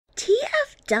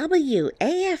TFW,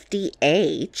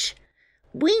 AFDH.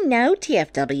 We know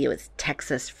TFW is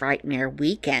Texas Frightmare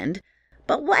Weekend,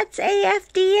 but what's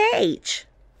AFDH?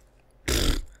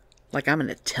 Like I'm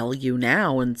gonna tell you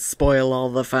now and spoil all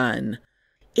the fun.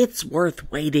 It's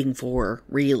worth waiting for,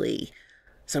 really.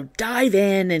 So dive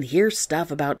in and hear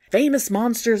stuff about Famous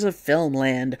Monsters of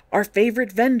Filmland, our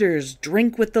favorite vendors,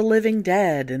 Drink with the Living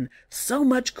Dead, and so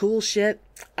much cool shit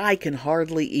I can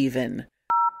hardly even.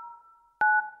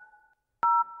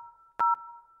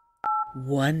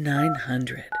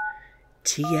 1-900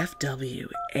 TFW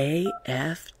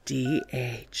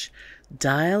AFDH.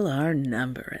 Dial our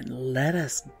number and let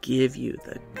us give you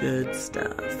the good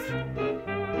stuff.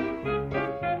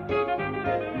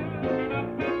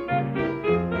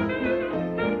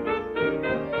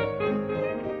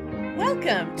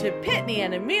 Welcome to Pitney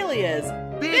and Amelia's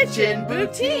Bitchin'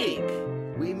 Boutique.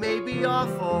 We may be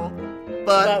awful,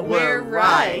 but we're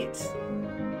right.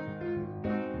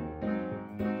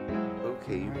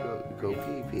 Okay, go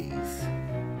pee-pees.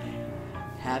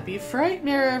 Happy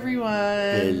Frightmare, everyone.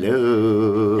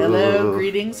 Hello. Hello,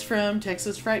 greetings from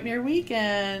Texas Frightmare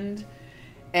Weekend.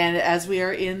 And as we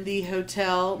are in the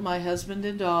hotel, my husband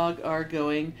and dog are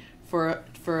going for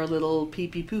a little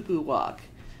pee-pee-poo-poo walk.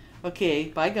 Okay,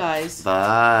 bye guys.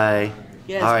 Bye.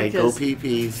 Yes, all right, go because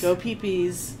pee-pees. Go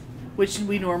pee-pees, which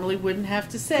we normally wouldn't have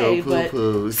to say, go but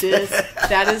poo-poos.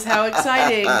 that is how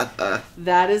exciting,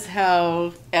 that is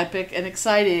how epic and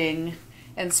exciting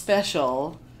and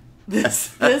special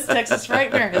this Texas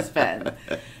Frightmare has been.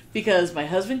 Because my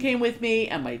husband came with me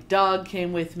and my dog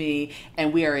came with me,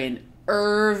 and we are in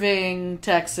Irving,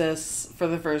 Texas for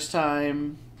the first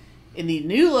time. In the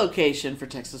new location for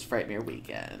Texas Frightmare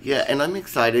Weekend. Yeah, and I'm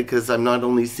excited because I'm not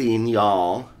only seeing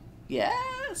y'all.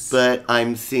 Yes. But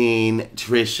I'm seeing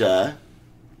Trisha.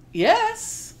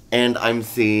 Yes. And I'm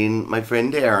seeing my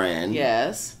friend Darren.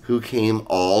 Yes. Who came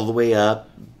all the way up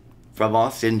from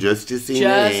Austin just to see me.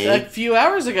 Just a few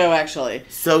hours ago, actually.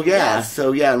 So yeah,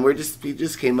 and we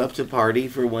just came up to party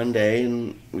for one day,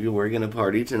 and we were gonna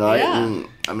party tonight, and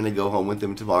I'm gonna go home with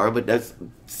him tomorrow. But that's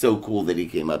so cool that he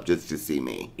came up just to see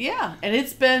me. Yeah, and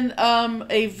it's been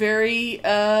a very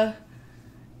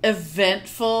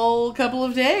eventful couple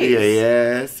of days.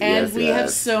 Yes, and we have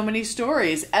so many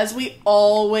stories, as we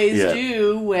always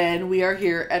do when we are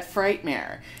here at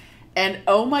Frightmare. And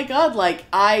oh my God, like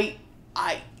I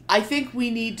think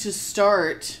we need to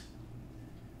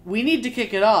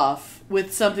kick it off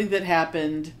with something that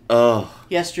happened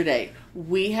yesterday.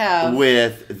 We have...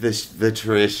 With the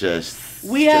Trisha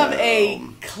We have a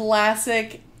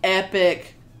classic,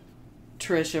 epic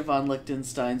Trisha von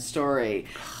Liechtenstein story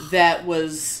that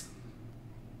was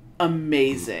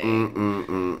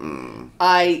amazing.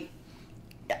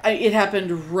 It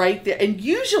happened right there. And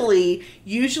usually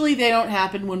they don't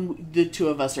happen when the two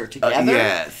of us are together.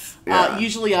 Yes. Yeah.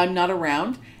 Usually I'm not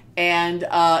around. And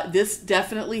this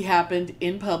definitely happened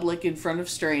in public in front of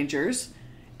strangers.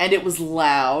 And it was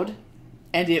loud.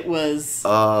 And it was...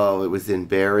 Oh, it was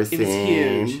embarrassing. It was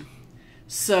huge.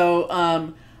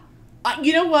 So,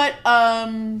 you know what?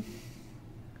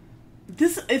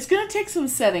 It's going to take some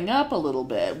setting up a little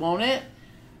bit, won't it?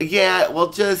 Yeah,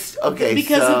 well, just... Okay,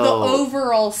 because of the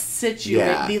overall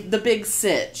situation, the big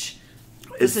sitch.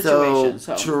 The situation.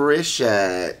 So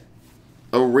Trisha...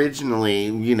 Originally,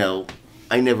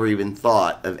 I never even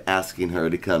thought of asking her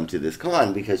to come to this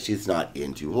con because she's not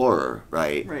into horror,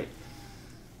 right? Right.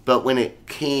 But when it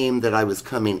came that I was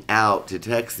coming out to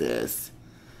Texas,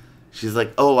 she's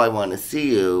like, oh, I want to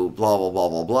see you, blah, blah, blah,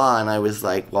 blah, blah. And I was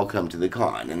like, well, come to the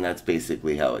con. And that's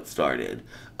basically how it started.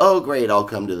 Oh, great, I'll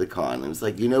come to the con. And it was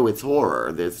like, it's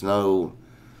horror. There's not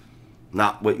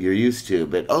what you're used to.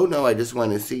 But, oh, no, I just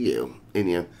want to see you.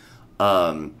 And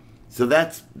so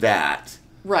that's that.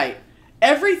 Right.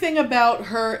 Everything about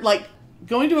her, like,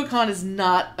 going to a con is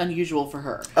not unusual for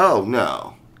her. Oh,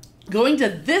 no. Going to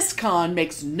this con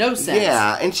makes no sense.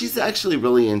 Yeah, and she's actually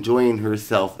really enjoying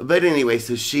herself. But anyway,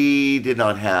 so she did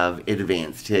not have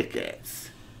advance tickets.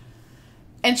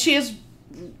 And she has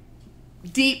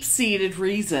deep-seated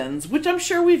reasons, which I'm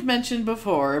sure we've mentioned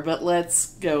before, but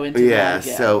let's go into that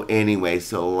again. So anyway,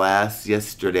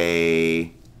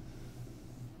 yesterday...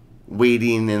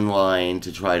 waiting in line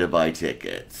to try to buy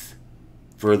tickets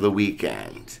for the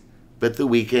weekend. But the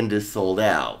weekend is sold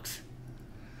out.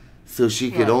 So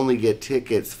she could only get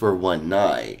tickets for one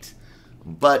night.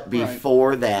 But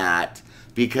before that,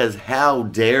 because how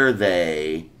dare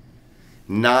they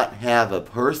not have a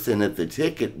person at the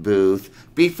ticket booth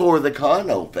before the con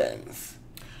opens?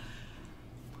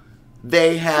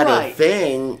 They had a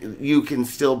thing, you can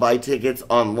still buy tickets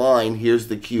online, here's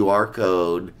the QR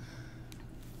code.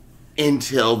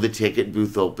 Until the ticket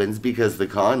booth opens because the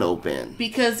con opened.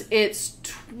 Because it's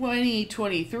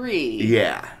 2023.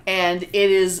 Yeah. And it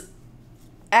is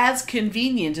as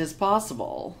convenient as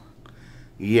possible.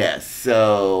 Yes,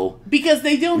 so... Because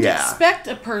they don't expect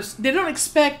a person... They don't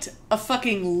expect a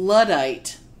fucking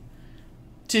Luddite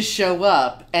to show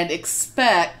up and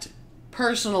expect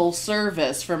personal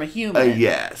service from a human.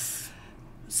 Yes.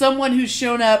 Someone who's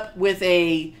shown up with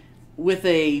a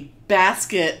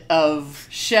basket of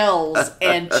shells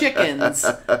and chickens.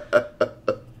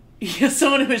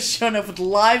 Someone who has shown up with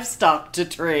livestock to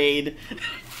trade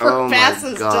for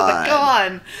passes to the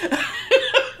con.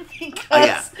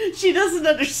 Because she doesn't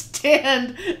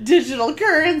understand digital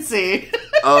currency.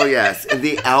 Oh, yes. And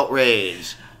the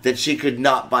outrage that she could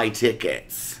not buy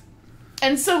tickets.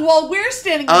 And so while we're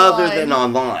standing in Other line... than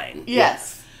online.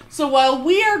 Yes. So while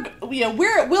we're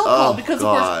at will call, because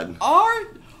of course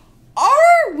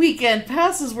our weekend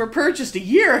passes were purchased a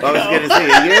year ago. I was going to say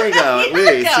a year ago at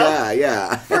least.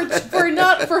 Yeah.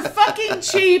 For fucking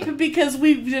cheap because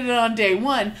we did it on day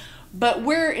one. But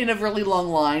we're in a really long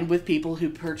line with people who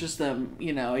purchased them,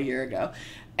 a year ago.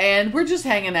 And we're just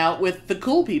hanging out with the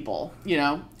cool people,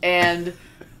 And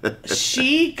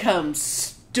she comes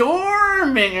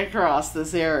storming across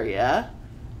this area.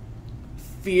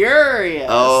 Furious.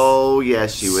 Oh,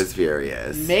 yes, she was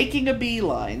furious. Making a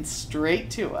beeline straight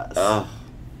to us. Oh.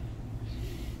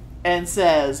 And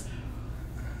says,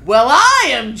 "Well, I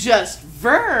am just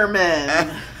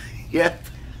vermin." Yep.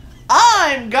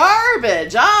 "I'm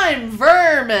garbage. I'm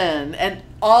vermin." And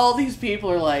all these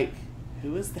people are like,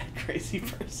 who is that crazy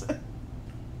person?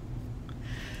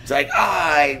 It's like,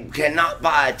 I cannot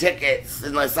buy tickets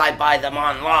unless I buy them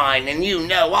online, and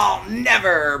I'll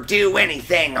never do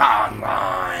anything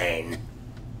online.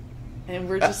 And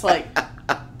we're just like,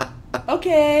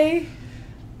 okay.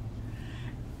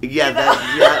 Yeah,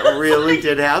 that really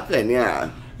did happen,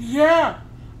 yeah. Yeah.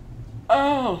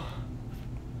 Oh.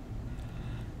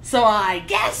 So I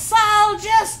guess I'll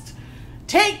just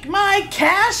take my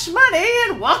cash money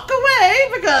and walk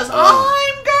away because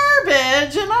I'm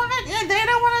garbage and they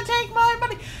don't want to take my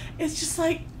money. It's just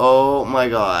like... Oh, my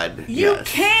God. You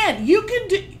can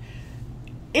do...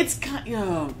 It's kind...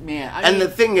 Oh, man. I mean, the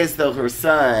thing is, though, her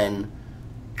son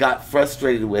got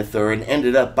frustrated with her and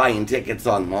ended up buying tickets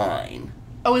online.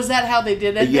 Oh, is that how they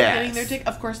did end up getting their ticket?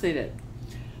 Of course they did.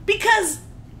 Because...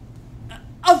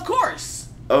 Of course.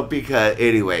 Oh, because...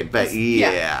 Anyway, but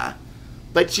yeah.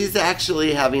 But she's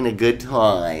actually having a good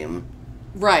time.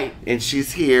 Right. And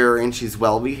she's here, and she's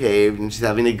well-behaved, and she's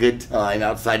having a good time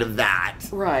outside of that.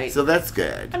 Right. So that's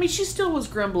good. I mean, she still was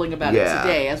grumbling about it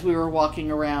today as we were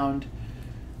walking around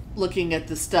looking at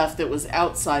the stuff that was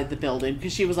outside the building.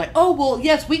 Because she was like, oh, well,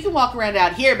 yes, we can walk around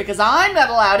out here because I'm not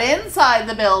allowed inside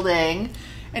the building.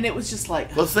 And it was just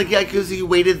like... Well, it's like, because you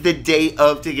waited the day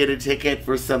of to get a ticket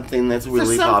for something that's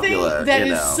really popular. For something that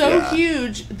is so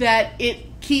huge that it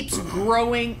keeps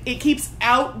growing. It keeps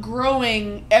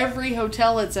outgrowing every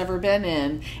hotel it's ever been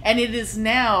in. And it is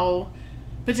now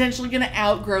potentially going to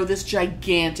outgrow this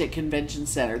gigantic convention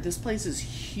center. This place is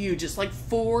huge. It's like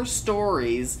 4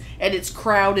 stories. And it's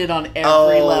crowded on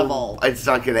every level. It's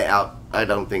not going to I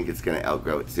don't think it's going to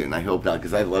outgrow it soon. I hope not,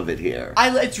 because I love it here.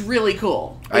 It's really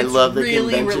cool. I love the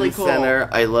convention center.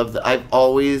 I love I've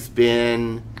always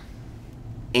been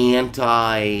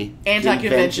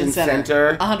anti-convention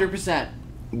center. 100%.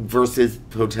 Versus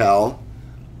hotel.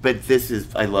 But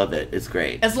I love it. It's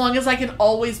great. As long as I can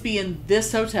always be in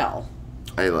this hotel.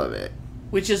 I love it.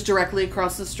 Which is directly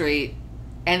across the street.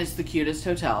 And it's the cutest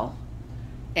hotel.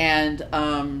 And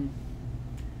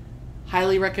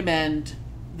highly recommend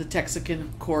the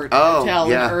Texican Court Hotel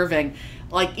in Irving.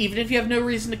 Like, even if you have no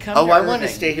reason to come to Irving. I want to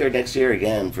stay here next year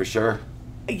again, for sure.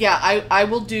 Yeah, I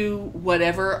will do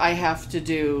whatever I have to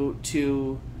do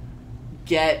to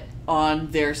get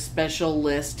on their special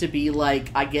list to be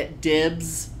like, I get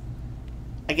dibs.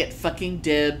 I get fucking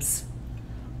dibs.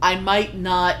 I might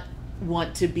not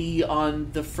want to be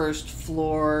on the first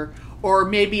floor, or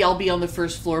maybe I'll be on the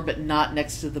first floor but not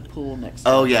next to the pool next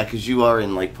to yeah, because you are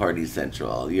in, like, Party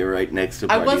Central. You're right next to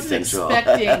Party Central. I wasn't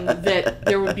expecting that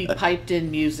there would be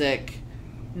piped-in music,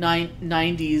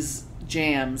 90s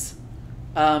jams,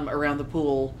 around the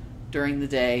pool during the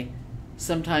day,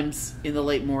 sometimes in the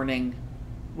late morning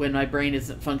when my brain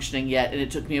isn't functioning yet, and it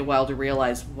took me a while to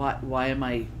realize why am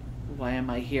I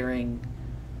hearing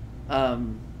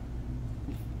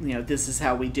this is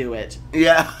how we do it.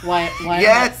 Yeah. Why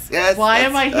yes. Why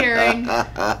am I hearing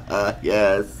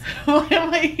yes. Why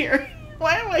am I hearing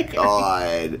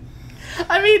God.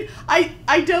 I mean,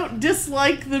 I don't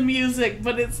dislike the music,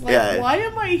 but it's like, why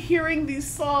am I hearing these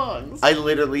songs? I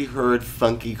literally heard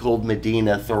Funky Cold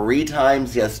Medina 3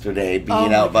 times yesterday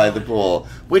being out by the pool,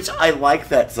 which I like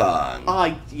that song.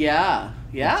 Yeah.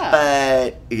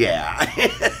 But, yeah.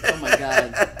 Oh my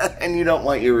God. And you don't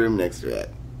want your room next to it.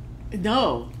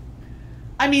 No.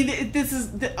 I mean, this is,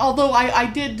 although I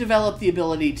did develop the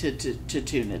ability to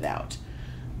tune it out.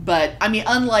 But, I mean,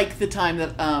 unlike the time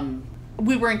that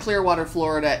we were in Clearwater,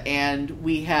 Florida, and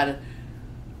we paid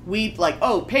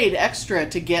extra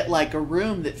to get, like, a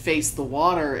room that faced the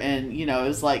water. And, you know, it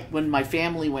was like when my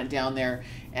family went down there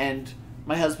and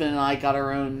my husband and I got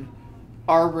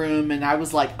our room, and I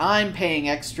was like, I'm paying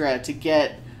extra to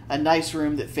get a nice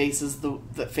room that faces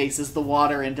the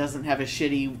water and doesn't have a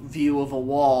shitty view of a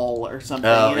wall or something.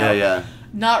 Yeah.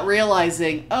 Not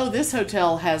realizing, this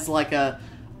hotel has like a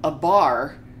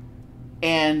bar,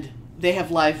 and they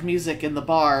have live music in the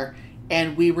bar,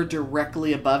 and we were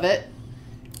directly above it.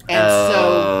 And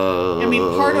so, I mean,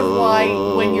 part of why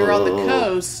when you're on the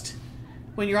coast,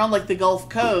 when you're on like the Gulf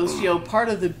Coast, you know, part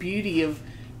of the beauty of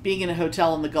being in a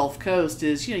hotel on the Gulf Coast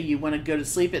is, you know, you want to go to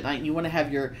sleep at night and you want to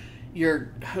have your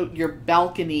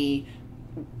balcony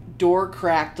door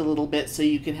cracked a little bit so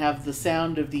you can have the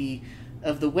sound of the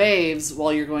waves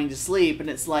while you're going to sleep. And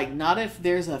it's like, not if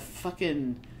there's a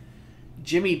fucking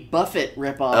Jimmy Buffett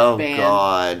ripoff band. Oh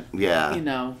God, yeah. You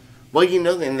know. Well, you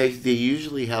know, then they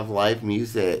usually have live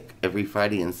music every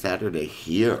Friday and Saturday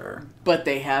here. But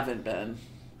they haven't been.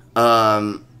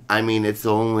 I mean, it's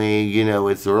only, you know,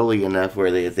 it's early enough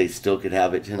where they still could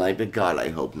have it tonight, but God, I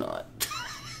hope not.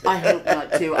 I hope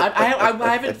not too.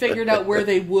 I haven't figured out where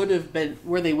they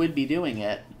would be doing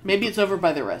it. Maybe it's over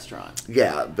by the restaurant.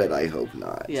 Yeah, but I hope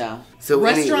not. Yeah. So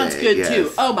restaurant's anyway, good too.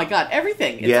 Oh my God,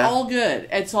 everything. It's all good.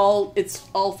 It's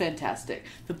all fantastic.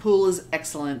 The pool is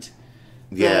excellent.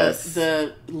 Yes.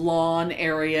 The lawn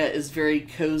area is very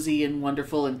cozy and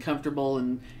wonderful and comfortable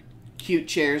and cute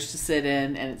chairs to sit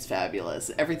in, and it's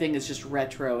fabulous. Everything is just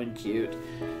retro and cute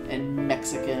and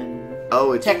Mexican.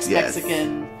 Oh, it's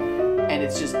Tex-Mexican, and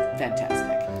it's just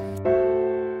fantastic.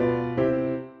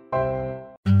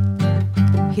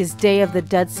 His Day of the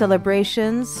Dead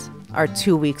celebrations are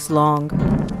 2 weeks long.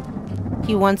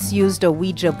 He once used a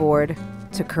Ouija board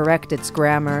to correct its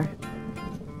grammar.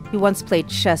 He once played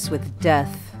chess with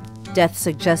death. Death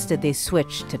suggested they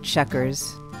switch to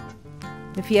checkers.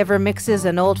 If he ever mixes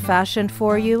an old-fashioned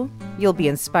for you, you'll be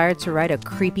inspired to write a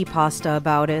creepypasta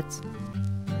about it.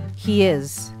 He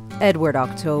is Edward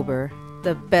October,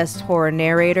 the best horror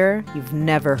narrator you've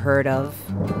never heard of.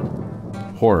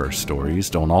 Horror stories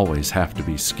don't always have to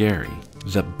be scary.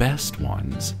 The best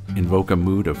ones invoke a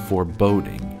mood of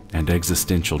foreboding and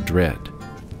existential dread.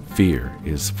 Fear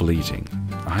is fleeting.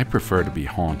 I prefer to be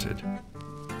haunted.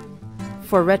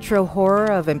 For retro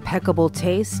horror of impeccable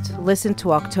taste, listen to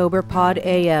Octoberpod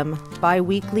AM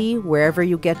bi-weekly wherever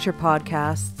you get your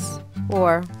podcasts.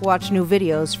 Or watch new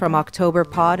videos from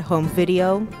Octoberpod Home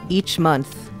Video each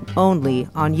month, only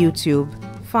on YouTube.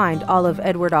 Find all of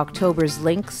Edward October's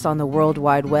links on the World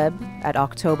Wide Web at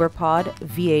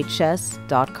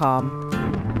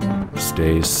octoberpodvhs.com.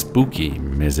 Stay spooky,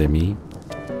 mes amis.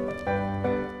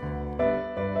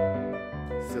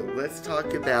 Let's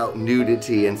talk about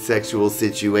nudity and sexual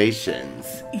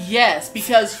situations. Yes,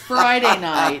 because Friday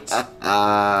night,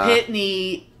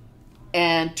 Pitney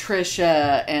and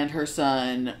Trisha and her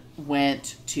son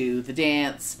went to the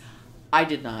dance. I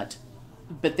did not,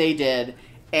 but they did.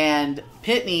 And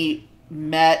Pitney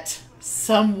met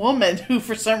some woman who,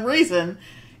 for some reason,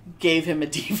 gave him a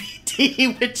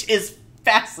DVD, which is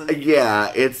fascinating.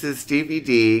 Yeah, it's this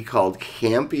DVD called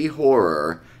Campy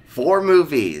Horror. 4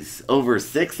 movies, over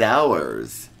 6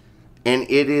 hours. And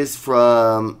it is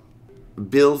from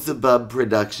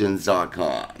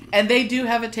BeelzebubProductions.com. And they do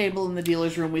have a table in the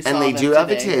dealer's room. We saw and they them do today. have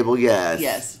a table, yes.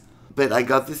 Yes. But I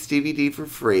got this DVD for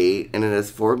free, and it has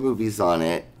 4 movies on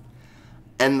it.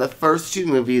 And the first 2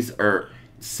 movies are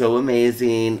so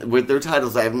amazing. With their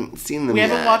titles, I haven't seen them yet. We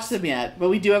haven't watched them yet, but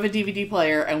we do have a DVD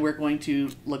player, and we're going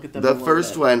to look at them The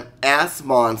first one, Ass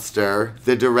Monster,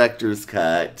 the director's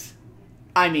cut.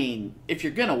 I mean, if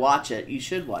you're going to watch it, you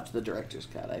should watch the director's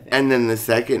cut, I think. And then the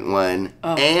second one,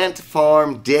 Ant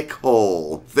Farm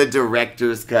Dickhole, the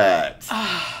director's cut.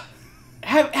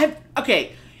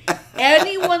 Okay,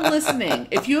 anyone listening,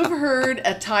 if you have heard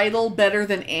a title better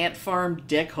than Ant Farm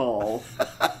Dickhole,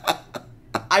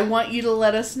 I want you to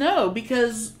let us know,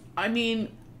 because, I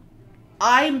mean,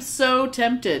 I'm so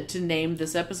tempted to name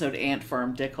this episode Ant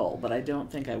Farm Dickhole, but I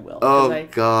don't think I will. Oh,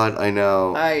 God, I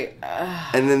know.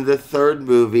 And then the third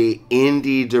movie,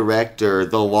 Indie Director,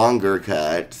 the longer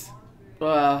cut.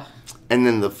 And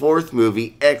then the fourth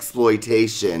movie,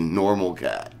 Exploitation, normal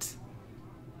cut.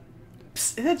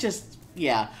 That just,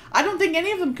 yeah. I don't think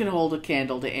any of them can hold a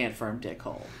candle to Ant Farm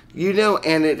Dickhole. You know,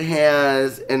 and it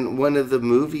has, and one of the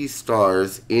movie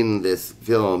stars in this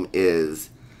film is,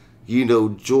 you know,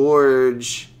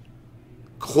 George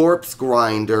Corpse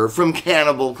Grinder from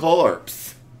Cannibal Corpse.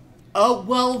 Oh,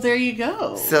 well, there you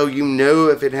go. So you know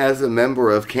if it has a member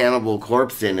of Cannibal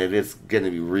Corpse in it, it's going to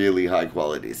be really high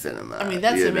quality cinema. I mean,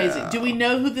 that's amazing. know. Do we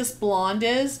know who this blonde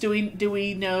is? Do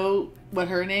we know what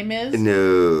her name is?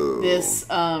 No. This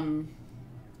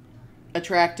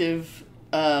attractive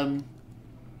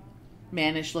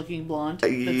mannish looking blonde.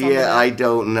 That's on the Yeah, left? I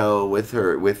don't know with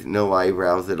her, with no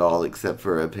eyebrows at all except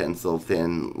for a pencil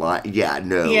thin line. Yeah,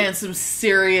 no. Yeah, and some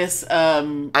serious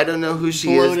I don't know who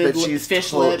she is, bloated but she's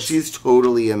fish lips. she's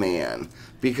totally a man.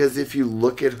 Because if you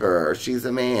look at her, she's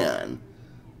a man.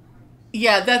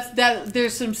 Yeah,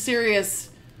 there's some serious.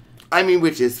 I mean,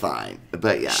 which is fine,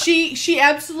 but yeah. She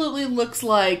absolutely looks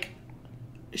like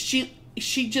she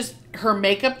just her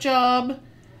makeup job.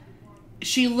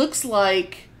 She looks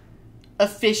like a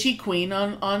fishy queen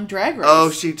on Drag Race. Oh,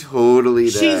 she totally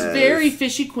does. She's very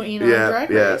fishy queen on Drag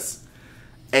Race.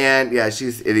 And yeah,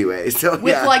 she's anyway. So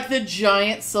With yeah. like the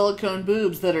giant silicone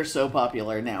boobs that are so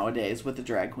popular nowadays with the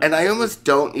drag queens. And I almost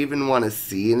don't even want to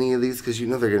see any of these because you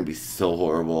know they're going to be so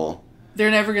horrible.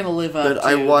 They're never going to live up to But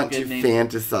I want the to good name.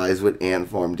 fantasize what Ant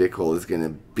Farm Dickhole is going to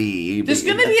be. There's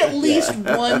going to be at least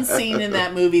one scene in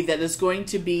that movie that is going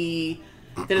to be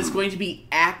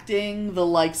acting the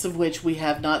likes of which we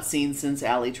have not seen since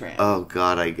Alley Tran. Oh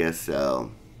God, I guess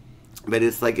so. But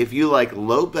it's like if you like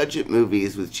low budget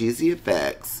movies with cheesy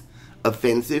effects,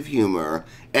 offensive humor,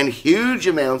 and huge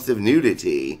amounts of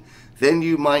nudity, then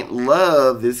you might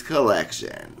love this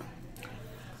collection.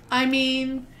 I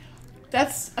mean, that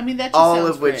just All sounds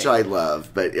of which great. I love,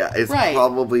 but yeah, it's Right.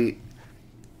 probably.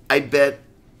 I bet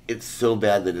it's so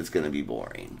bad that it's going to be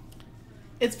boring.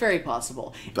 It's very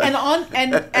possible. But-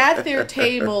 And at their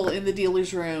table in the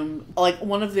dealer's room, like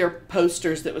one of their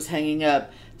posters that was hanging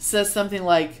up says something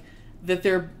like that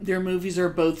their movies are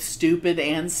both stupid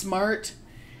and smart.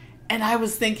 And I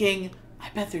was thinking, I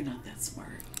bet they're not that smart.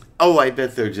 Oh, I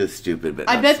bet they're just stupid, but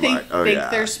I not bet smart. they Oh, think yeah.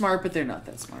 they're smart, but they're not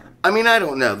that smart. I mean, I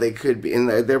don't know. They could be, and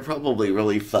they're probably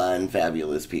really fun,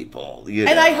 fabulous people. You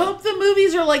And know. I hope the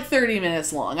movies are like 30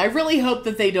 minutes long. I really hope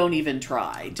that they don't even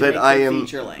try to But make I them am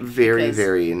feature length. very, because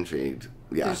very intrigued.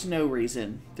 Yeah, There's no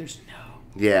reason. There's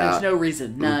yeah. no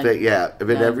reason. None. But yeah, but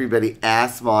None. everybody,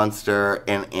 Ass Monster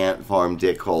and Ant Farm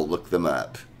Dickhole, look them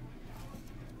up.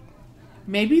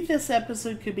 Maybe this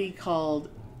episode could be called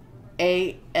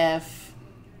AFDH.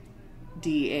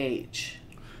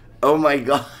 Oh my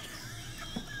God.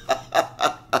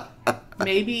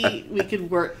 Maybe we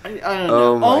could work. I don't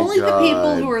Oh know. my Only the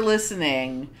people God. who are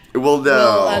listening Well, no.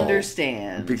 will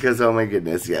understand. Because, oh my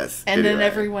goodness, yes. And then Anyway.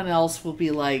 everyone else will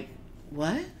be like,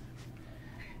 what?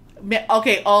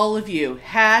 Okay, all of you.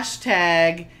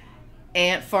 Hashtag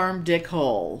Ant Farm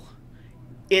Dickhole.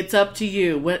 It's up to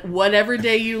you. Whatever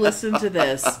day you listen to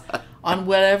this, on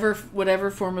whatever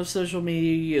form of social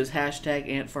media you use, hashtag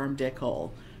Ant Farm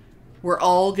Dickhole. We're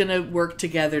all going to work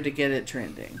together to get it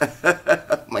trending.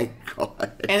 Oh my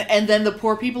God. And then the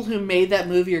poor people who made that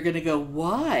movie are going to go,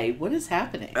 why? What is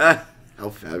happening? How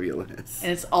fabulous.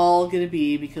 And it's all going to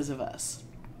be because of us.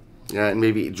 Yeah, and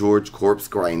maybe George Corpse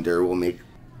Grinder will make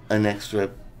an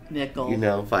extra,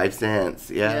 Nickel. 5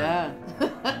 cents. Yeah. Yeah.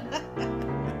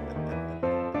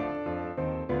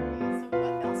 So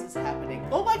what else is happening?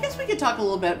 Well, I guess we could talk a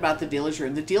little bit about the dealer's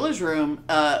room. The dealer's room,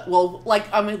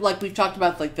 like we've talked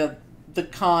about, like the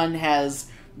con has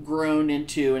grown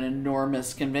into an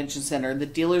enormous convention center. The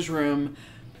dealer's room,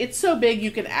 it's so big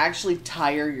you can actually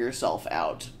tire yourself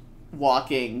out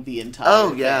walking the entire Oh,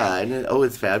 thing. yeah.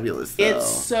 It's fabulous, though. It's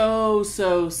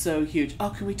so huge. Oh,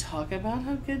 can we talk about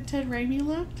how good Ted Raimi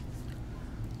looked?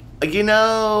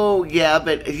 Yeah,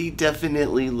 but he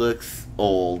definitely looks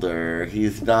older.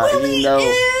 He's not, Well, he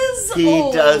is he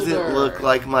doesn't older. look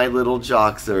like my little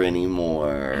jockster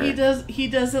anymore. He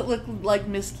doesn't look like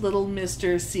little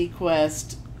Mr.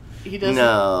 Sequest. He doesn't.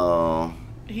 No.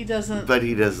 He doesn't. But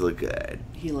he does look good.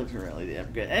 He looks really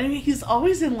damn good. I mean, he's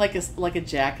always in like a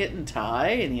jacket and tie,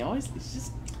 and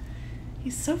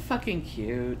he's so fucking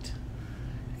cute.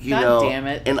 God damn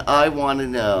it. And I want to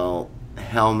know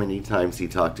how many times he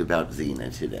talked about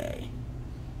Xena today.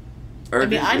 Or I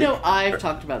mean, does I it- know I've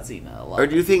talked about Xena a lot. Or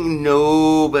do you think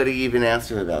nobody even asked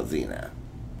him about Xena?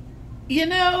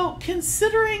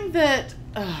 Considering that.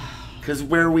 Because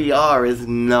where we are is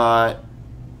not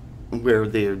where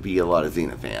there would be a lot of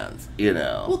Xena fans,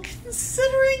 Well,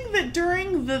 considering that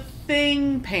during the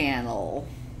Thing panel,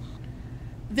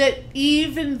 that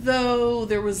even though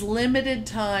there was limited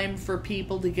time for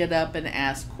people to get up and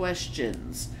ask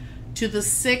questions to the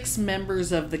 6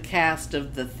 members of the cast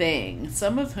of The Thing,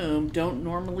 some of whom don't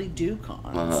normally do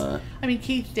cons. I mean,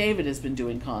 Keith David has been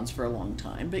doing cons for a long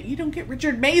time, but you don't get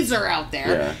Richard Mazer out there.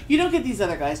 Yeah. You don't get these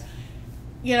other guys.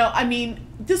 You know, I mean,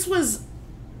 this was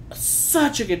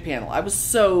such a good panel. I was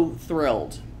so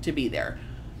thrilled to be there.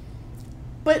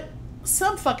 But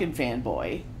some fucking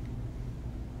fanboy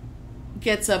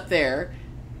gets up there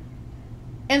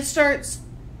and starts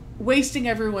wasting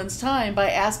everyone's time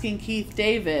by asking Keith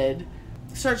David,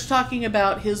 starts talking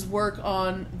about his work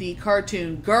on the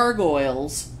cartoon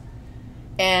Gargoyles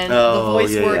and the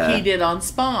voice work he did on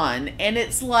Spawn. And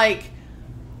it's like,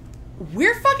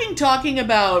 we're fucking talking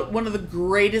about one of the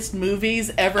greatest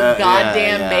movies ever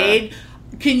goddamn made.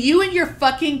 Can you and your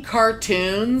fucking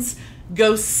cartoons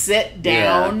go sit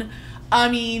down? Yeah. I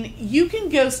mean, you can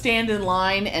go stand in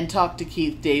line and talk to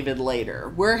Keith David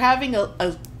later. We're having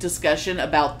a discussion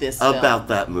about this film. About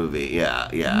that movie, yeah.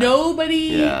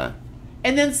 Nobody... Yeah.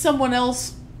 And then someone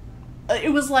else...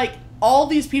 It was like, all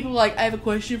these people were like, I have a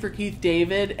question for Keith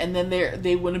David, and then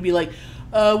they want to be like,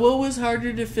 what was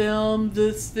harder to film,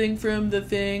 this thing from The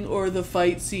Thing or the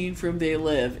fight scene from They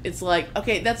Live? It's like,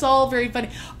 okay, that's all very funny.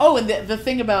 Oh, and the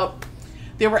thing about...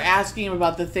 They were asking him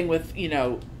about the thing with, you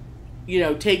know,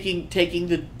 taking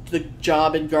the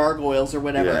job in Gargoyles or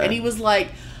whatever. Yeah. And he was like,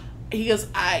 he goes,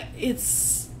 I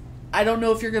don't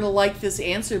know if you're going to like this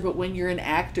answer, but when you're an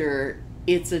actor,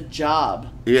 it's a job.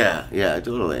 Yeah,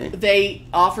 totally. They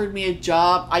offered me a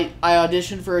job. I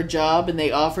auditioned for a job and they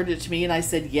offered it to me and I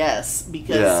said yes,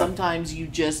 because sometimes you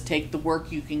just take the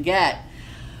work you can get.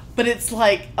 But it's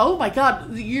like, oh my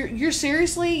God, you're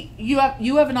seriously, you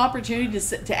have an opportunity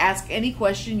to ask any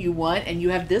question you want, and you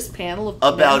have this panel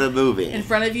of about a movie in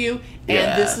front of you,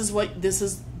 and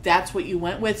that's what you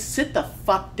went with. Sit the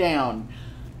fuck down.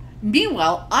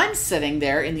 Meanwhile, I'm sitting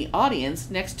there in the audience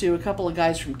next to a couple of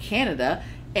guys from Canada,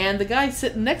 and the guy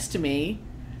sitting next to me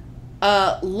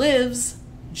lives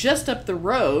just up the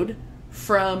road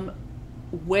from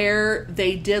where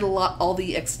they did all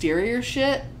the exterior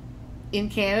shit in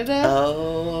Canada.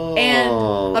 Oh,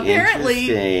 and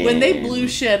apparently when they blew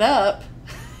shit up,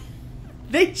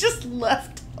 they just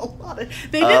left a lot of...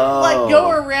 They didn't like go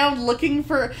around looking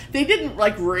for... They didn't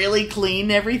like really clean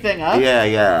everything up.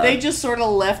 Yeah. They just sort of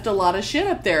left a lot of shit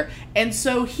up there. And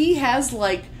so he has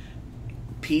like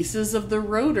pieces of the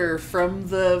rotor from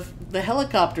the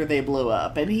helicopter they blew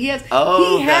up, and he has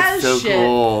that's so shit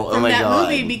cool. from that God.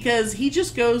 movie, because he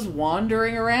just goes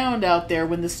wandering around out there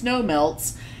when the snow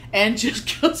melts and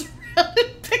just goes around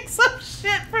and picks up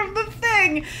shit from The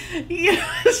Thing. You know,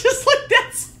 it's just like,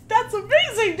 that's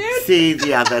amazing, dude. See,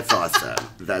 yeah, that's awesome.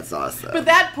 That's awesome. But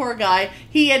that poor guy,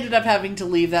 he ended up having to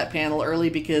leave that panel early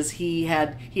because he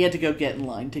had to go get in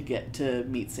line to get to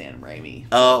meet Sam Raimi.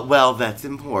 Oh, well, that's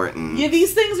important. Yeah,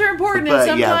 these things are important, but,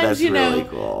 and sometimes, that's really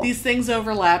cool. These things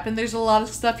overlap, and there's a lot of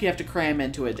stuff you have to cram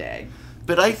into a day.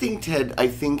 But I think, Ted,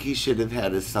 he should have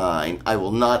had a sign. I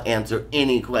will not answer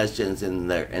any questions in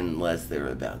there unless they're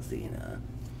about Xena.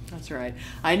 That's right.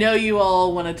 I know you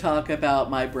all want to talk about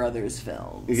my brother's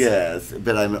films. Yes,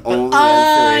 but I'm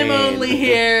only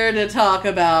here to talk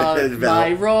about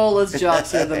my role as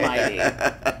Joxer the Mighty.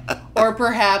 Or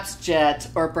perhaps Jet,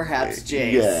 or perhaps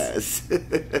Jace. Yes.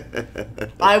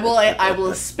 I will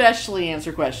especially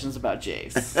answer questions about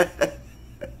Jace.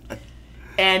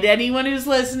 And anyone who's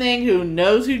listening who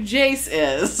knows who Jace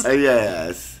is...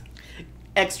 yes.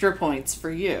 Extra points for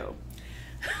you.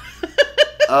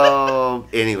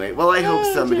 Anyway. Well, I hope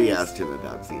somebody asked him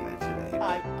about Xena today.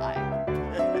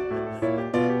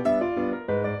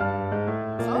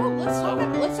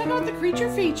 Let's talk about the creature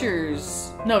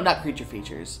features. No, not creature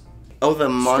features. Oh, the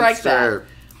monster.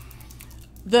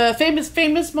 The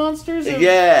famous monsters?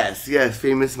 Yes,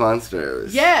 Famous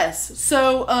Monsters. Yes.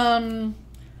 So,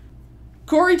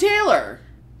 Corey Taylor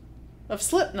of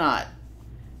Slipknot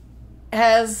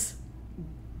has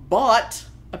bought,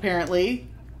 apparently,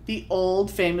 the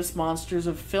old Famous Monsters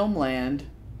of Filmland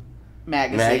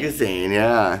magazine.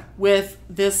 Yeah. With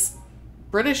this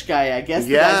British guy, I guess.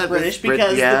 The guy's British,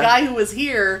 because the guy who was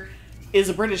here is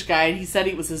a British guy, and he said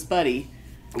he was his buddy.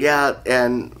 Yeah,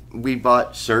 and we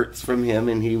bought shirts from him,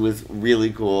 and he was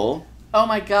really cool. Oh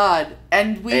my God.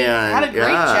 And we had a great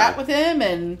chat with him,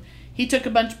 and he took a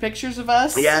bunch of pictures of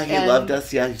us. Yeah, he loved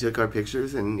us. Yeah, he took our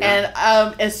pictures. And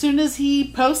as soon as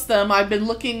he posts them, I've been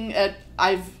looking at...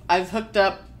 I've hooked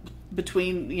up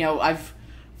between... I've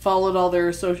followed all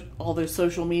their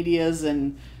social medias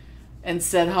and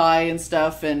said hi and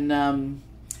stuff. And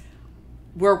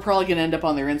we're probably going to end up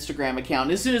on their Instagram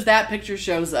account. As soon as that picture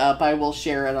shows up, I will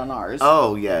share it on ours.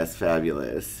 Oh, yes,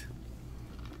 fabulous.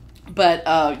 But,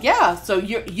 yeah, so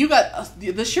you got,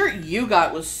 the shirt you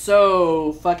got was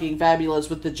so fucking fabulous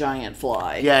with the giant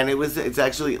fly. Yeah, and it's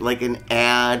actually like an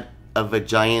ad of a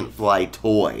giant fly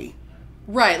toy.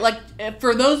 Right, like,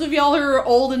 for those of y'all who are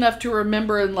old enough to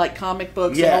remember in, like, comic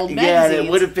books and old magazines. Yeah, and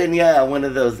it would have been, one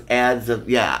of those ads of,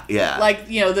 yeah. Like,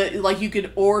 like you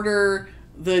could order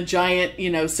the giant,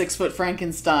 6-foot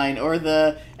Frankenstein, or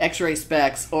the X-ray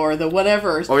specs, or the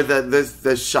whatever. Or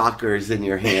the shockers in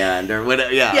your hand, or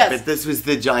whatever, yeah. Yes. But this was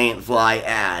the giant fly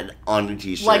ad on a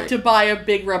t-shirt. Like to buy a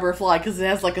big rubber fly, because it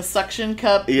has, like, a suction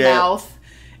cup mouth.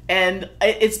 And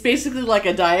it's basically like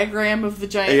a diagram of the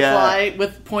giant fly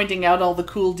with pointing out all the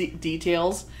cool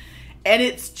details. And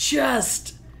it's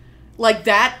just like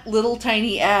that little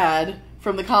tiny ad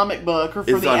from the comic book or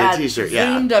from the ad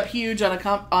zoomed up huge on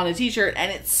a t-shirt, and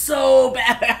it's so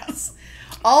badass.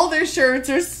 All their shirts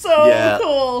are so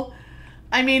cool.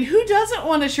 I mean, who doesn't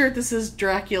want a shirt that says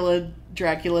Dracula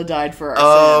died for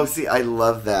our sins? See, I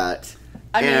love that.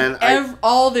 I mean,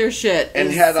 all their shit and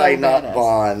is had so I not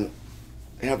badass.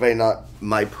 Have I not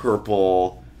my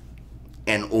purple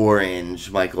and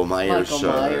orange Michael Myers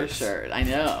shirt, I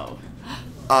know.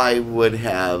 I would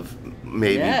have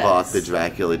maybe bought the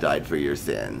Dracula Died for Your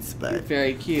Sins, but... You're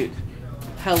very cute.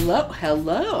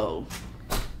 Hello.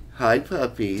 Hi,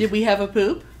 puppy. Did we have a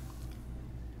poop?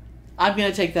 I'm going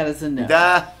to take that as a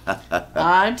no.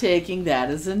 I'm taking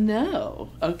that as a no.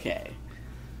 Okay.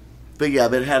 But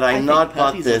had I not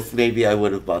bought this, maybe I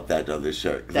would have bought that other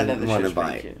shirt. Because I didn't want to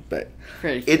buy it. Cute. But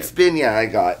pretty cute. It's been, I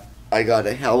got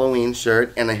a Halloween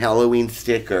shirt and a Halloween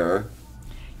sticker.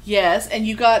 Yes, and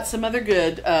you got some other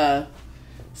good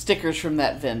stickers from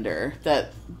that vendor.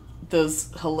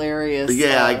 Those hilarious...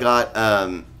 Yeah, I got...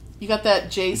 you got that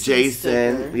Jason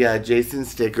sticker. Yeah, Jason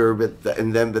sticker, but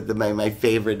my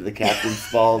favorite, the Captain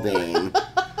Spaulding. And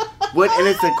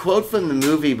it's a quote from the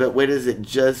movie, but what is it?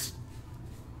 Just...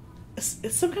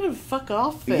 It's some kind of fuck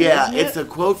off thing. Yeah, it's a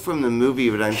quote from the movie,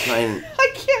 but I'm trying...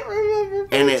 I can't remember,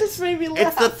 but it just made me laugh.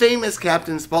 It's the famous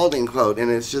Captain Spaulding quote,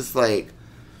 and it's just like...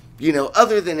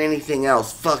 other than anything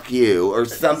else, fuck you, or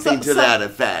something to that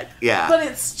effect. Yeah. But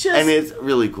it's just... And it's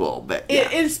really cool, but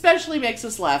it especially makes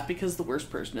us laugh because the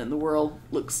worst person in the world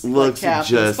looks like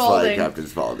Captain just Spaulding. like Captain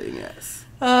Spaulding, yes.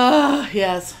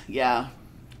 Yes. Yeah.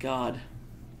 God.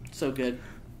 So good.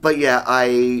 But and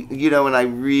I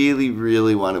really,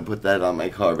 really want to put that on my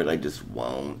car, but I just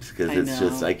won't, because it's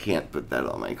just, I can't put that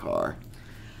on my car.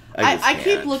 I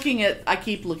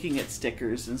keep looking at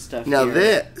stickers and stuff. Now here.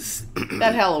 this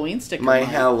that Halloween sticker. My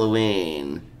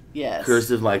Halloween Curse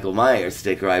of Michael Myers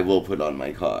sticker I will put on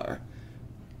my car.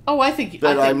 Oh, I think I'm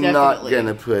definitely. not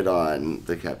gonna put on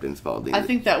the Captain Spaulding. I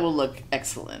think that will look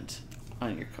excellent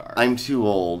on your car. I'm too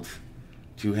old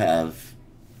to have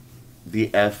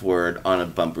the F word on a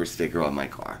bumper sticker on my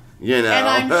car. And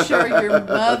I'm sure your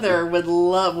mother would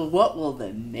love, what will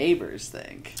the neighbors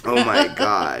think? Oh my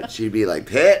God. She'd be like,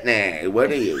 Pitney,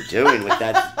 what are you doing with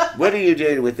that? What are you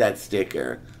doing with that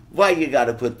sticker? Why you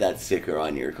gotta put that sticker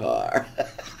on your car?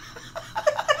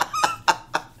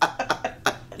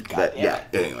 But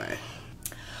anyway.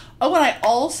 Oh, and I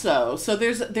also, so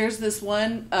there's this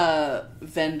one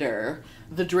vendor,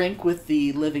 the drink with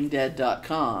the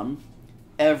livingdead.com,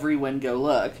 everyone go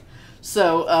look.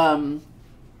 So,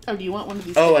 do you want one of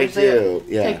these stickers? Oh, I do.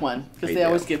 Yeah. Take one, because they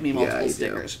always give me multiple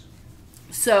stickers.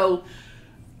 Do. So,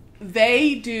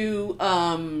 they do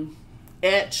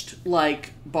etched,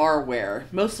 like, barware,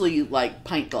 mostly, like,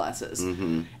 pint glasses.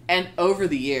 Mm-hmm. And over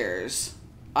the years,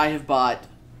 I have bought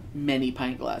many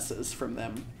pint glasses from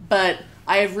them. But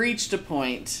I have reached a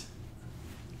point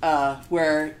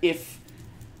where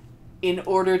in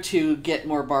order to get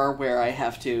more barware, I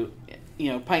have to,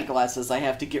 pint glasses, I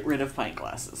have to get rid of pint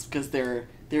glasses, because there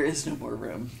is no more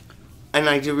room. And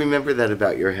I do remember that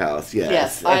about your house,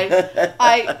 yes. Yes,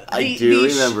 I do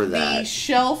remember that. The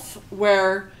shelf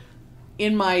where,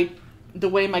 the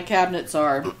way my cabinets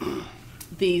are,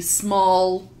 the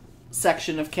small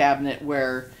section of cabinet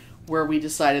where we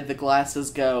decided the glasses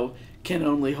go can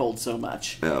only hold so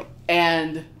much. Yeah.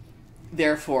 And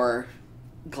therefore,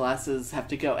 glasses have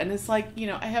to go. And it's like,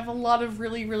 I have a lot of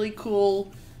really, really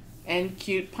cool and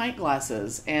cute pint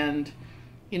glasses, and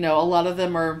a lot of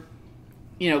them are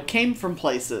came from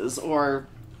places or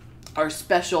are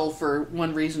special for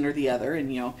one reason or the other,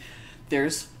 and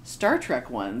there's Star Trek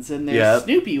ones, and there's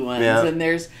Snoopy ones, and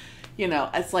there's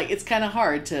it's like, it's kind of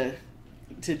hard to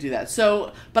do that.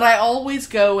 So, but I always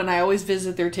go and I always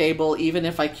visit their table, even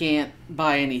if I can't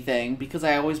buy anything, because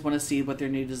I always want to see what their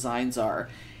new designs are.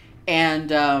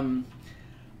 And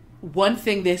one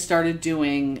thing they started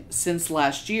doing since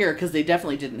last year, because they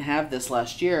definitely didn't have this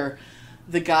last year,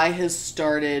 the guy has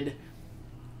started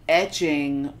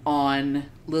etching on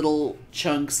little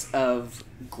chunks of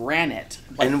granite,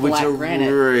 like and which black are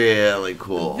granite. Really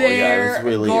cool. They're I was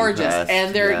really gorgeous, impressed.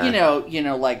 and they're Yeah. you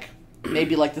know, like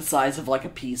maybe like the size of like a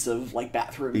piece of like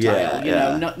bathroom Yeah, tile. You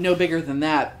yeah. know, no bigger than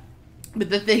that. But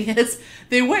the thing is,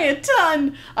 they weigh a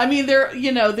ton. I mean, they're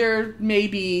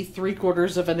maybe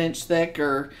 3/4 of an inch thick,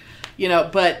 or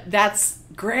but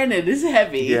granite is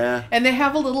heavy. Yeah. And they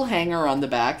have a little hanger on the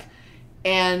back,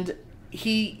 and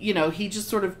he just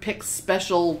sort of picks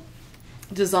special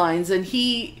designs, and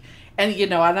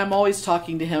I'm always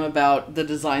talking to him about the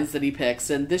designs that he picks.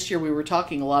 And this year we were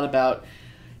talking a lot about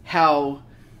how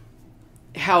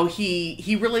he's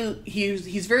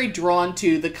very drawn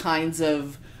to the kinds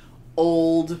of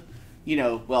old,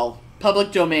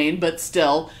 public domain, but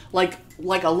still like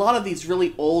a lot of these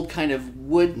really old kind of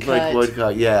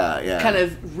woodcut, yeah. kind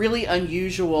of really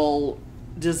unusual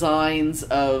designs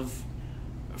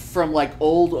from like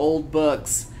old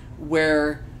books,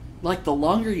 where like the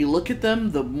longer you look at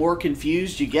them, the more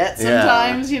confused you get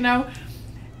sometimes,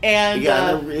 And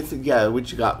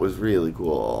what you got was really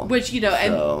cool. Which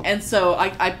and so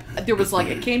I there was like,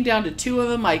 it came down to two of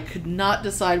them. I could not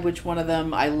decide which one of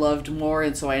them I loved more,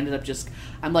 and so I ended up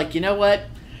I'm like, you know what?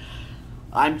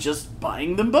 I'm just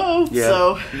buying them both. Yeah.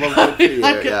 So Well, good for you,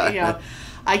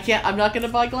 I'm not going to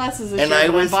buy glasses this And year. I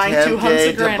but was I'm buying 2 humps of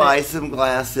tempted to granite. buy some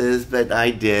glasses, but I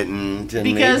didn't. And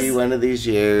Because- maybe one of these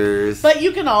years. But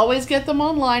you can always get them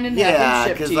online and have them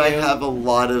shipped to because you. I have a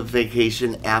lot of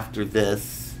vacation after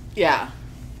this. Yeah.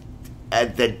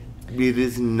 That it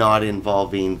is not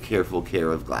involving careful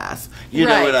care of glass. You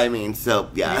know Right. what I mean? So,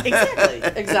 yeah.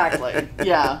 Exactly.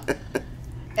 Yeah.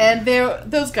 And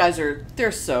those guys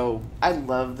they're so, I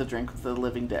love the Drink with the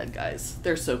Living Dead guys.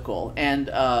 They're so cool. And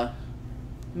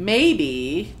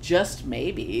maybe, just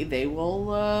maybe, they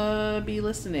will be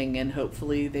listening, and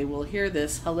hopefully they will hear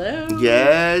this. Hello?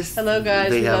 Yes. Hello, guys.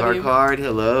 They We have love our you. card.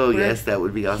 Hello. We're Yes, that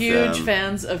would be awesome. Huge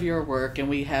fans of your work, and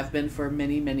we have been for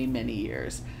many, many, many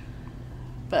years.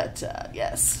 But,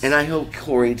 yes. And I hope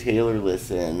Corey Taylor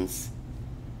listens.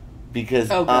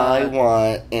 Because Oh, God. I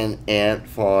want an Ant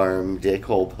Farm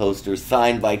Dickhole poster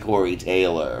signed by Corey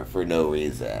Taylor for no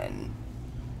reason.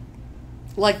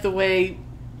 Like the way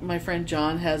my friend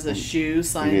John has a shoe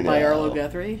signed by Arlo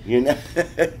Guthrie.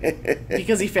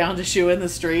 Because he found a shoe in the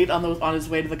street on his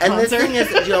way to the concert. And the thing is,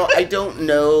 I don't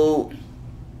know.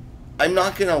 I'm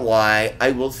not gonna lie.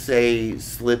 I will say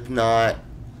Slipknot.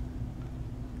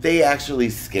 They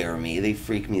actually scare me. They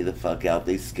freak me the fuck out.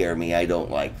 They scare me. I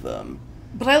don't like them.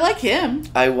 But I like him.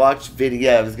 I watched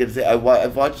I've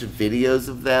watched videos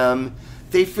of them.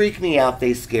 They freak me out.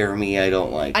 They scare me. I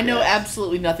don't like I know it.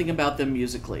 absolutely nothing about them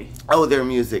musically. Oh, their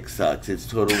music sucks. It's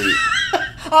totally...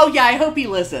 Oh, yeah, I hope he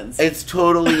listens. It's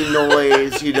totally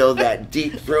noise, that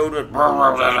deep-throated...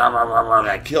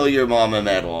 kill your mama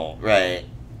metal, right?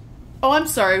 Oh, I'm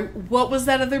sorry. What was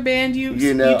that other band you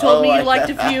know- told me oh, you liked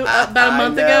about a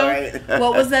month I ago? know, right?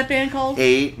 What was that band called?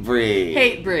 Hatebreed.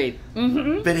 Hatebreed.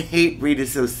 Mm-hmm. But Hatebreed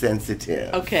is so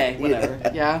sensitive. Okay, whatever.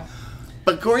 Yeah.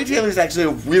 But Corey Taylor's actually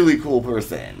a really cool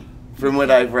person, from what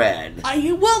I've read.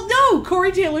 No,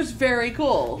 Corey Taylor's very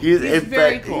cool. He's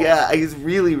very cool. Yeah, he's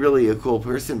really, really a cool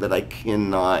person, but I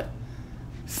cannot...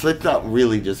 Slipknot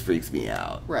really just freaks me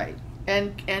out. Right.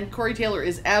 And Corey Taylor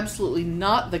is absolutely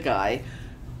not the guy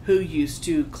who used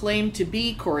to claim to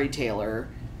be Corey Taylor,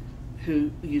 who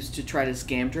used to try to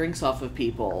scam drinks off of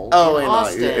people in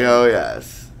Austin.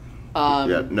 Yes.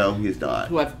 Yeah, no, he's not.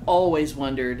 Who I've always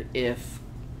wondered if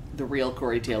the real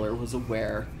Corey Taylor was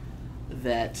aware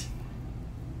that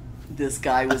this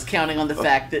guy was counting on the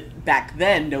fact that back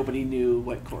then nobody knew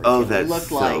what Corey Taylor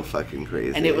looked like. Oh, that's so fucking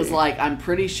crazy. And it was like, I'm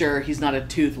pretty sure he's not a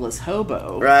toothless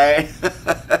hobo. Right?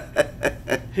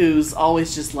 Who's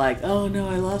always just like, oh no,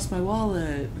 I lost my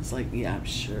wallet. It's like, yeah, I'm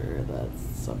sure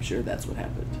that's what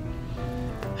happened.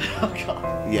 Oh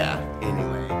god. Yeah,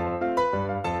 anyway.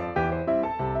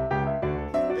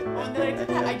 And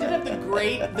then I did have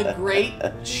the great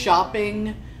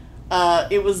shopping.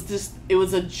 It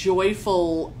was a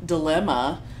joyful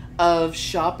dilemma of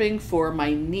shopping for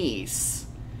my niece,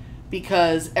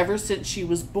 because ever since she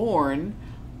was born,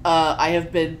 I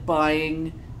have been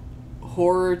buying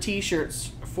horror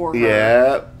T-shirts for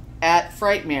her at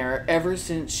Frightmare ever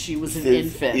since she was an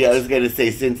infant. Yeah, I was going to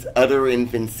say, since utter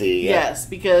infancy. Yeah. Yes,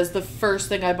 because the first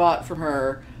thing I bought from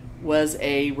her was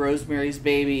a Rosemary's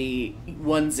Baby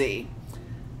onesie.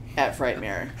 at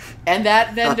Frightmare. And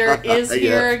that vendor is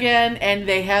here again, and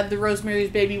they had the Rosemary's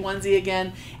Baby onesie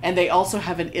again, and they also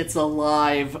have an It's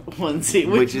Alive onesie,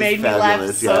 which made me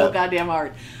laugh so goddamn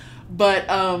hard. But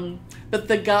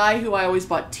the guy who I always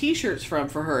bought t-shirts from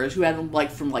for her, who had them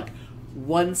like from like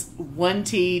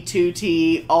 1T,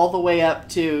 2T, all the way up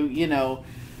to, you know,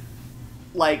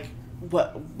 like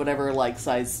whatever, like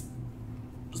size,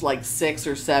 like 6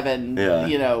 or 7,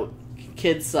 you know,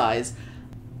 kid size.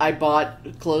 I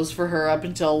bought clothes for her up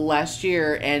until last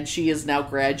year, and she is now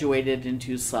graduated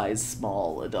into size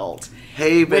small adult.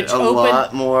 Hey, but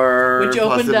lot more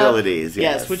possibilities.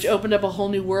 Yes, which opened up a whole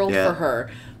new world for her.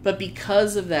 But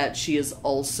because of that, she is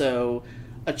also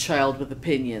a child with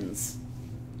opinions.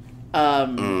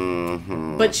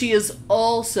 But she is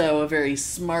also a very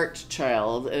smart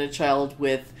child, and a child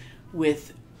with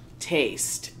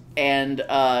taste. And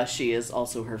she is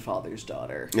also her father's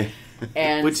daughter.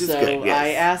 And which is good, yes. I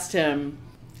asked him,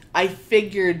 I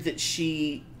figured that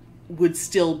she would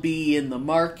still be in the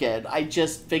market. I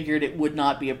just figured it would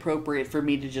not be appropriate for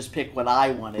me to just pick what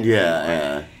I wanted.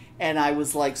 Yeah. And I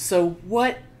was like, so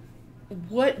what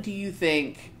do you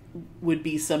think would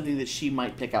be something that she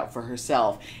might pick out for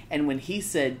herself? And when he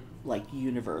said, like,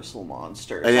 Universal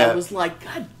Monsters, I was like,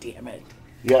 God damn it.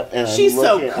 Yep, and she's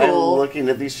so cool. I'm looking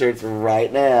at these shirts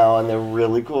right now, and they're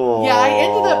really cool. Yeah, I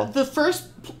ended up, the first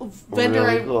vendor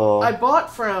I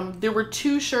bought from, there were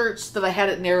 2 shirts that I had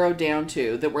it narrowed down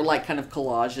to that were like kind of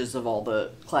collages of all the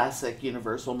classic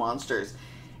Universal Monsters.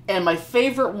 And my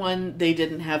favorite one, they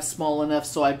didn't have small enough,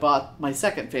 so I bought my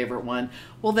second favorite one.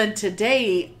 Well, then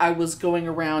today I was going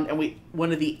around, and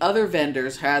one of the other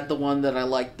vendors had the one that I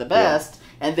liked the best,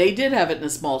 and they did have it in a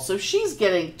small. So she's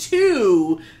getting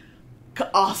 2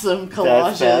 awesome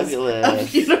collages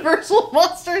of Universal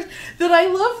Monsters that I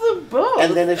love them both.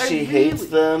 And then if she hates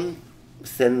them,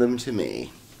 send them to me.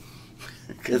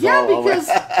 Because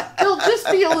they'll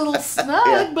just be a little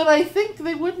snug, but I think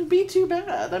they wouldn't be too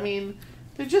bad. I mean,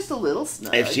 they're just a little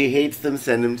snug. If she hates them,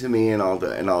 send them to me, and I'll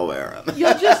wear them.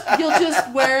 You'll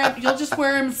just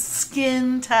wear them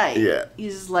skin tight. Yeah.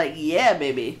 You're just like, yeah,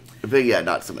 baby. But yeah,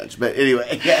 not so much. But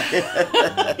anyway,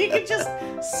 you can just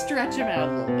stretch them out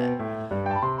a little bit.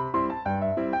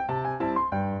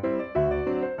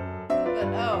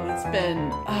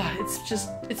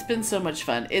 It's been so much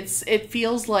fun. It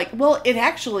feels like, well, it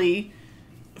actually,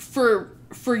 for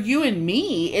you and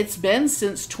me, it's been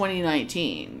since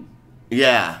 2019.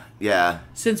 Yeah.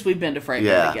 Since we've been to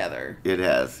Frightmare together. It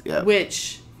has, yeah.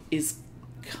 Which is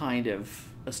kind of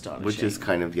astonishing. Which is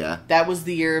kind of, yeah. That was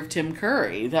the year of Tim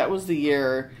Curry. That was the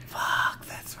year... Fuck,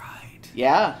 that's right.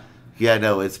 Yeah. Yeah,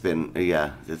 no, it's been,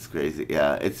 it's crazy.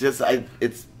 Yeah, it's just,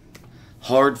 it's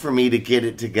hard for me to get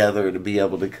it together to be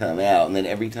able to come out. And then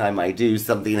every time I do,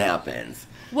 something happens.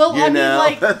 Well, I mean,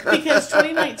 like, because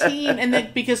 2019, and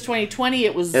then because 2020,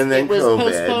 it was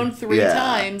postponed 3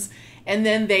 times. And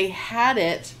then they had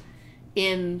it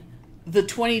in, the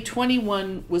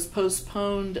 2021 was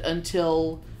postponed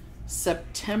until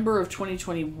September of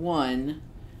 2021.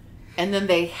 And then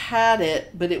they had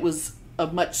it, but it was a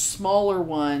much smaller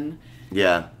one.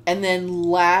 Yeah. And then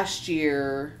last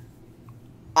year,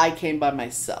 I came by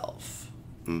myself.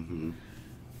 Mm-hmm.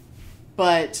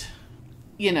 But,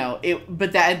 you know,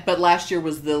 but last year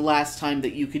was the last time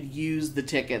that you could use the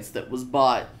tickets that was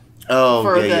bought. Oh,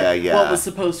 for yeah. What was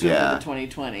supposed to have been the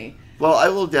 2020. Well,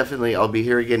 I'll be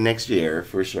here again next year,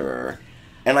 for sure.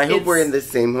 And I hope we're in the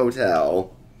same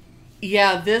hotel.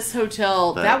 Yeah, this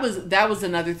hotel, that was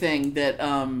another thing that,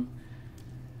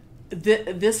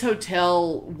 this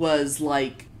hotel was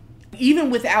like,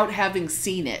 even without having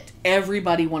seen it,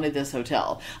 everybody wanted this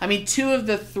hotel. I mean, 2 of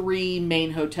the 3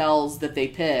 main hotels that they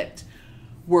picked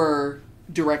were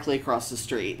directly across the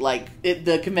street. Like,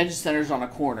 the convention center's on a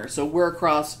corner, so we're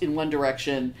across in one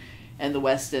direction, and the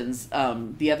Westin's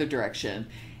the other direction.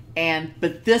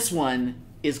 But this one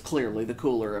is clearly the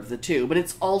cooler of the 2, but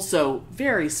it's also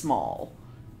very small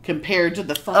compared to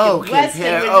the fucking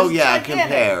Westin.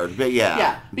 Compared, but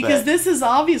yeah. Because this is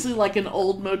obviously like an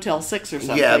old Motel 6 or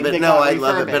something. Yeah, but no, I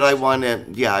love it, but I want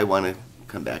to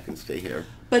come back and stay here.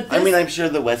 But I'm sure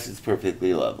the West is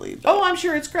perfectly lovely. But... Oh, I'm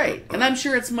sure it's great. And I'm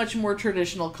sure it's much more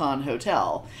traditional con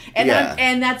hotel. And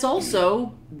and that's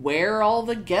also where all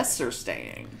the guests are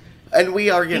staying. And we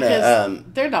are going to...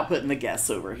 they're not putting the guests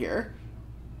over here.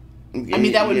 I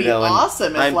mean, that would be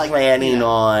awesome. I'm planning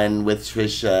on, with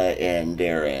Trisha and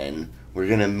Darren, we're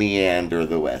going to meander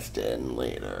the West End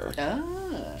later.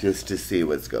 Just to see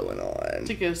what's going on.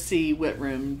 To go see what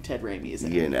room Ted Raimi is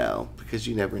in. Because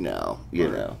you never know. You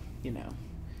know.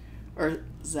 Or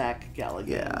Zach Galligan.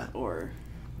 Yeah. Or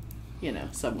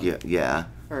someone. Yeah.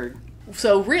 Or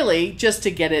so really, just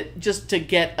to get a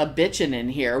bitchin' in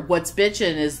here. What's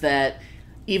bitchin' is that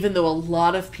even though a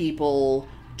lot of people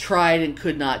tried and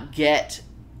could not get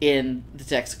in the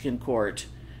Texican Court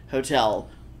Hotel,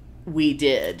 we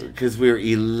did. Because we're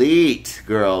elite,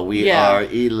 girl. We are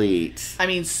elite. I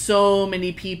mean, so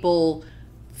many people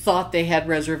thought they had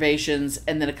reservations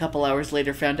and then a couple hours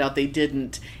later found out they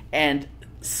didn't, and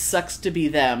sucks to be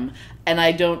them. And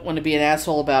I don't want to be an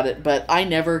asshole about it, but I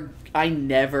never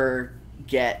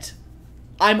get...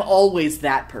 I'm always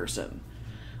that person.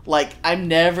 Like, I'm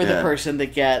never the person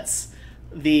that gets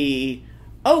the...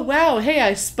 Oh, wow, hey,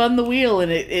 I spun the wheel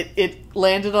and it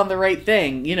landed on the right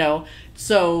thing,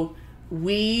 So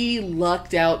we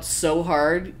lucked out so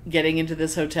hard getting into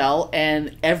this hotel,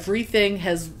 and everything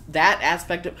has, that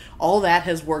aspect of, all that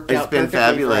has worked out perfectly. It's been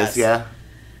fabulous, for us.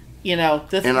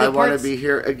 And I want to be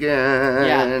here again.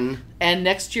 Yeah. And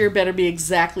next year better be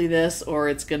exactly this, or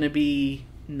it's going to be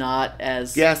not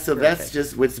as Yeah, so terrific. that's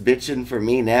just what's bitching for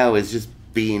me now, is just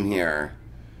being here.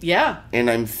 Yeah. And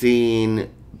I'm seeing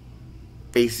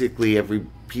basically every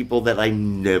people that I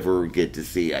never get to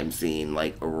see, I'm seeing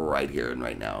like right here and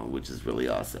right now, which is really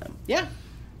awesome. Yeah.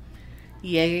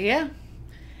 Yeah.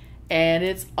 And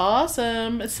it's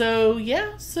awesome. So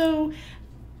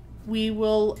we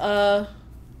will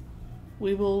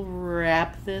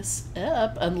wrap this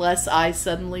up unless I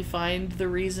suddenly find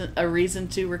a reason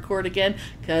to record again,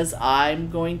 because I'm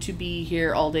going to be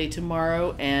here all day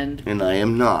tomorrow, and I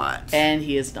am not. And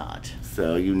he is not.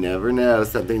 So you never know,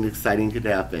 something exciting could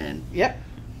happen. Yep.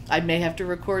 I may have to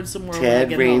record some more Ted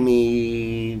when I get home.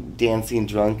 Raimi dancing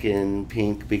drunk in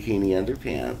pink bikini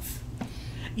underpants.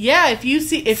 Yeah,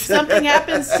 if something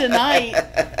happens tonight,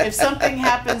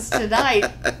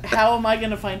 how am I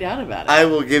going to find out about it? I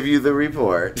will give you the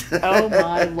report. Oh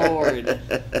my Lord.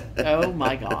 Oh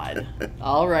my God.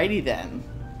 Alrighty then.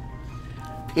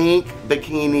 Pink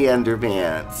bikini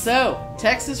underpants. So,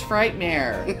 Texas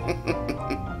Frightmare.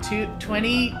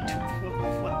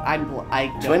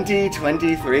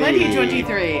 2023.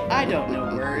 2023. I don't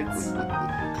know words.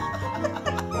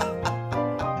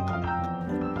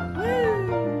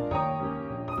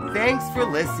 Thanks for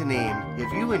listening.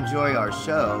 If you enjoy our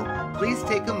show, please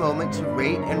take a moment to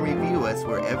rate and review us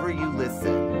wherever you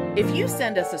listen. If you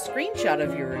send us a screenshot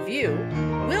of your review,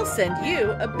 we'll send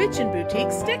you a Bitchin'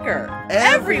 Boutique sticker.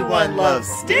 Everyone loves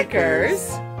stickers.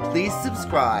 Please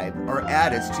subscribe or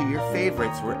add us to your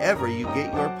favorites wherever you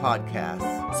get your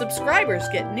podcasts. Subscribers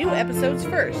get new episodes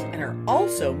first and are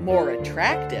also more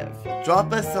attractive.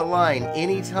 Drop us a line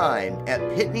anytime at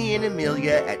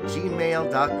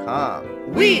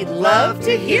PitneyAndAmelia@gmail.com. We'd love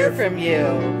to hear from you.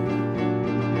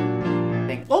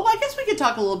 Well, I guess we could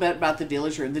talk a little bit about the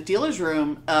dealer's room. The dealer's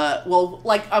room,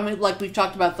 like we've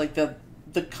talked about, like the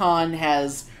con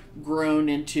has grown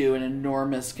into an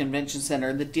enormous convention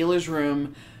center. The dealer's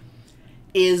room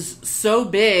is so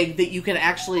big that you can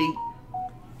actually...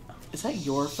 Is that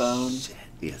your phone? Shit.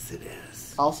 Yes, it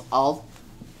is. I'll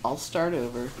start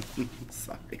over.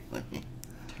 Sorry. Let me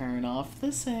turn off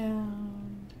the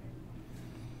sound.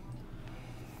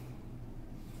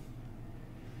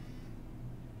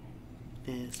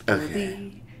 This will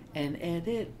be an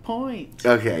edit point.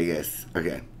 Okay, yes.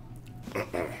 Okay.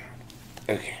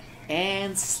 Okay.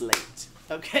 And slate.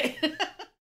 Okay.